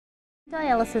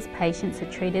Dialysis patients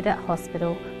are treated at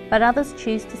hospital, but others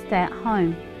choose to stay at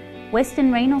home.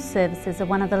 Western Renal services are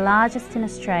one of the largest in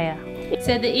Australia.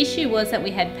 So the issue was that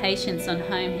we had patients on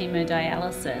home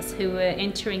haemodialysis who were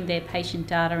entering their patient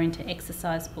data into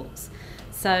exercise books.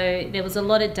 So there was a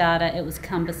lot of data, it was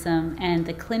cumbersome, and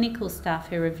the clinical staff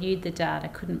who reviewed the data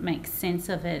couldn't make sense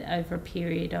of it over a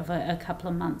period of a couple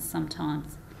of months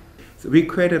sometimes. So we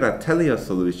created a Telehealth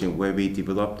solution where we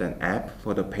developed an app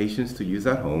for the patients to use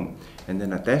at home, and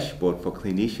then a dashboard for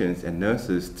clinicians and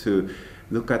nurses to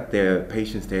look at their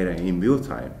patients' data in real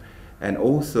time. And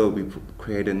also we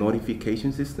created a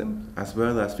notification system, as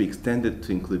well as we extended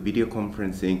to include video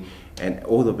conferencing, and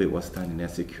all of it was done in a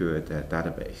secure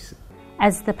database.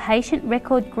 As the patient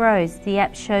record grows, the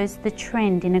app shows the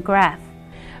trend in a graph.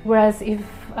 Whereas if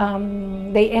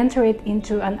they enter it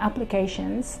into an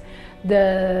applications,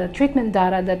 the treatment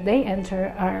data that they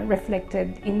enter are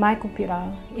reflected in my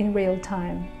computer in real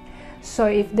time. So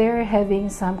if they're having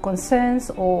some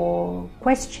concerns or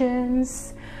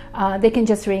questions, they can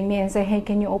just ring me and say, hey,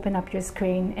 can you open up your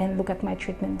screen and look at my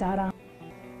treatment data?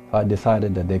 I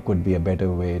decided that there could be a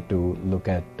better way to look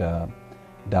at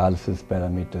dialysis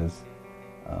parameters.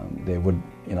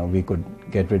 We could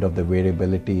get rid of the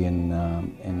variability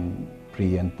in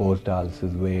pre and post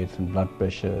dialysis weights and blood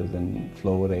pressures and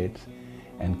flow rates,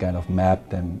 and kind of map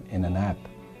them in an app.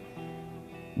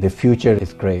 The future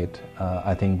is great.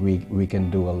 I think we can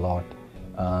do a lot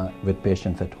with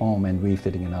patients at home, and we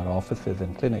sitting in our offices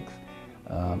and clinics,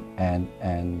 and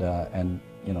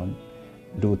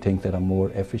do things that are more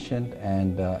efficient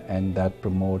and that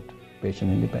promote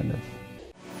patient independence.